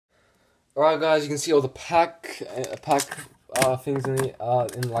Alright guys, you can see all the pack things in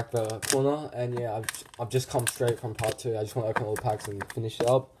like the corner, and yeah, I've just come straight from part 2. I just want to open all the packs and finish it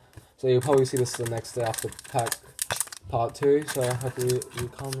up. So you'll probably see this the next day after pack part 2. So hopefully you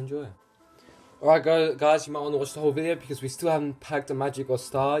come enjoy. Alright guys, you might want to watch the whole video because we still haven't packed a magic or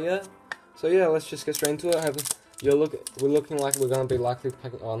star yet. So yeah, let's just get straight into it. We're looking like we're gonna be likely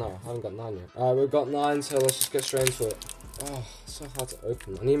packing. Oh no, I haven't got 9 yet. Alright, we've got 9, so let's just get straight into it. Oh, it's so hard to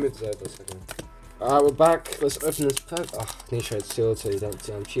open. I need to move there for a second. Alright, we're back. Let's open this pack. Oh, I need to show it sealed so you don't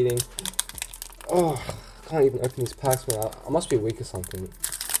see I'm cheating. Oh, I can't even open these packs, man. I must be weak or something.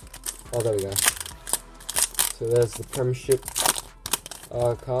 Oh, there we go. So there's the Premiership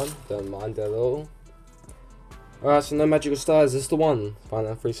card. Don't mind that at all. Alright, so no magical stars. This is the one. Find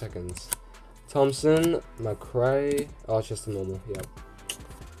out in 3 seconds. Thompson, McRae. Oh, it's just the normal. Yep.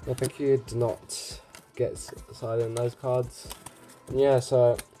 No, thank you. Do not get excited in those cards. And yeah,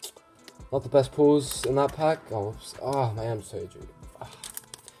 so not the best pulls in that pack. Oh, my arm surgery.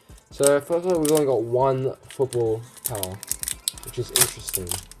 So first of all, we've only got 1 football power, which is interesting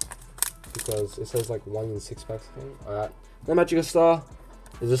because it says like 1 in 6 packs. I think. All right, no magical star.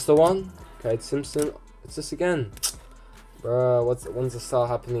 Is this the one? Okay, it's Simpson. It's this again, bro. When's the star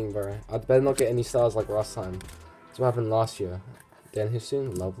happening, bro? I'd better not get any stars like last time. That's what happened last year. Dan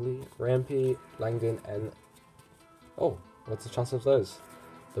Houston, lovely. Rampy, Langdon, and oh, what's the chance of those?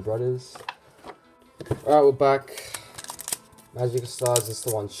 The brothers. Alright, we're back. Magic Stars is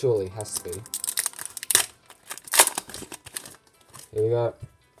the one, surely, has to be. Here we go.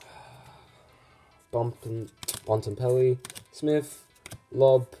 Bontempelli, Smith,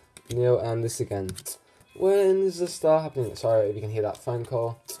 Lob, Neil, and this again. When is the star happening? Sorry if you can hear that phone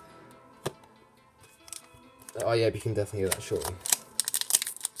call. Oh yeah, you can definitely hear that shortly.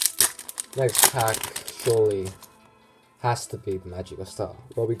 Next pack, surely, has to be the Magical Star.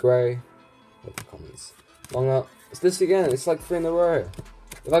 Robbie Gray, comments. Longer. It's this again, it's like 3 in a row.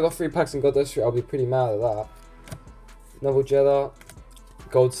 If I got 3 packs and got those 3, I'll be pretty mad at that. Neville Jetta,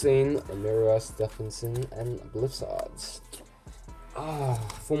 Goldstein, Amira Stephenson, and Blizzards.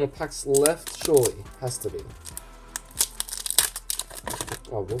 4 more packs left, surely, has to be.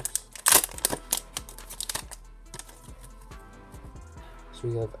 Oh, whoops. So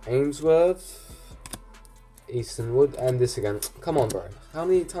we have Ainsworth, Easton Wood, and this again. Come on, bro. How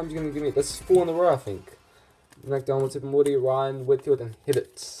many times are you going to give me? That's 4 in a row, I think. McDonald, Tip and Woody, Ryan, Whitfield, and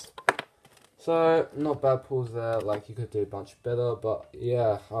Hibbett. So, not bad pulls there. Like, you could do a bunch better, but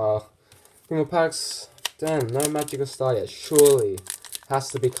yeah. 3 more packs. Damn, no magical star yet. Surely has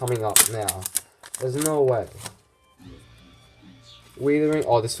to be coming up now. There's no way. Weathering.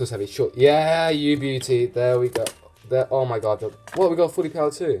 Oh, this feels heavy. Sure. Yeah, you beauty. There we go. There. Oh my god. What, we got 40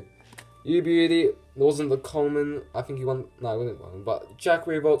 power too. You beauty. It wasn't the Coleman. I think he won. No, he didn't win. But Jack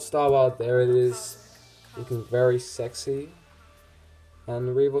Revolt, Star Wild. There it is. Looking very sexy.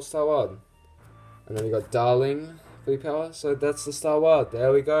 And Revolt, Star Wild. And then we got Darling, 3 power. So that's the Star Wild.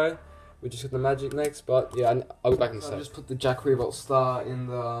 There we go. We just got the magic next. But yeah, I'll be back in a sec. I just put the Jack Revolt Star in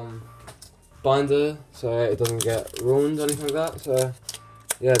the binder so it doesn't get ruined or anything like that. So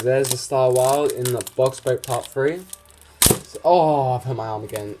yeah, there's the Star Wild in the box break part 3. So, oh, I've hurt my arm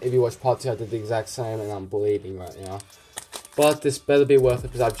again. If you watch part 2, I did the exact same and I'm bleeding right now. But this better be worth it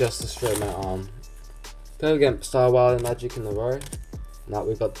because I've just destroyed my arm. Play again, Star Wild and Magic in a row. Now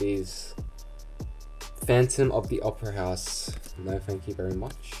we've got these. Phantom of the Opera House. No, thank you very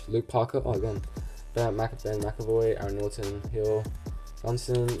much. Luke Parker. Oh, again. Ben McAvoy, Aaron Norton, Hill,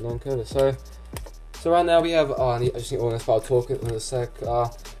 Johnson, Loncoda. So right now we have. Oh, I just need to organize. I'll talk in a sec. So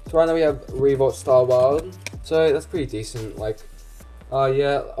right now we have Revolt Star Wild. So that's pretty decent. Like,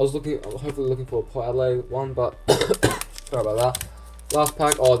 yeah, I was hopefully looking for a Port Adelaide one, but sorry about that. Last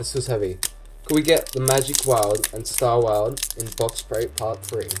pack. Oh, this was heavy. Could we get the Magic Wild and Star Wild in box break part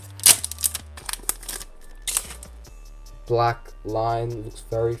 3? Black line looks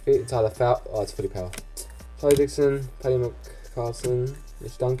very fit. It's either foul. Oh, it's 40 power. Charlie Dixon, Paddy McCarson,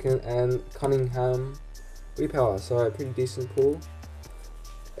 Mitch Duncan, and Cunningham. 3 power. So a pretty decent pull.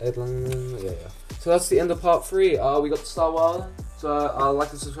 Ed Langman. Yeah. So that's the end of part 3. We got the Star Wild. So like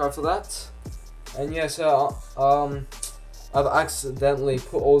and subscribe for that. And yeah, so I've accidentally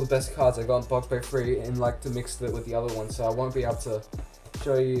put all the best cards I got in box break 3 in like to mix it with the other one. So I won't be able to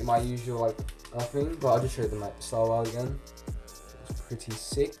show you my usual like thing, but I'll just show you the Star Wild again. It's pretty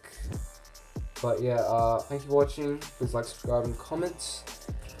sick. But yeah, thank you for watching. Please like, subscribe, and comment.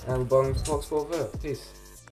 And we're going to talk for Peace.